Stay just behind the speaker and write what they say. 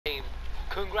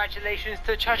Congratulations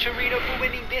to Chicharito for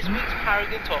winning this week's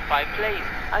Paragon Top 5 plays.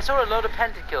 I saw a lot of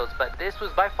pentakills, but this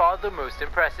was by far the most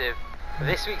impressive.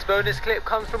 This week's bonus clip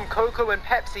comes from Coco and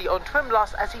Pepsi on Twin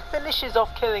Blast as he finishes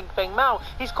off killing Feng Mao.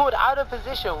 He's caught out of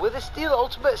position with a steel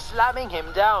ultimate slamming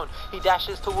him down. He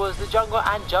dashes towards the jungle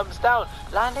and jumps down,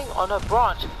 landing on a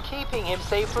branch, keeping him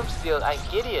safe from Steel and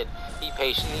Gideon. He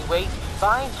patiently waits,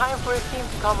 buying time for his team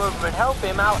to come over and help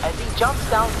him out as he jumps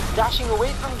down, dashing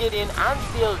away from Gideon and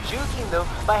Steel, juking them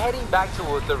by heading back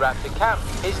towards the Raptor camp.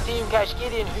 His team catch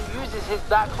Gideon, who uses his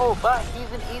black hole, but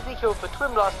he's an easy kill for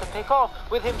Twin Blast to pick off,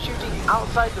 with him shooting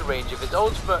outside the range of his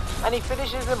ultimate, and he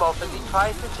finishes him off as he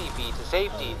tries to TP to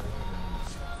safety.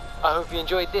 I hope you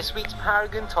enjoyed this week's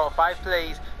Paragon Top 5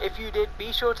 plays. If you did,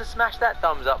 be sure to smash that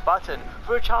thumbs up button.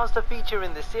 For a chance to feature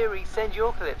in the series, send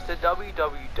your clips to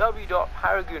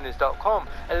www.paragooners.com.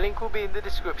 A link will be in the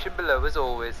description below as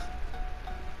always.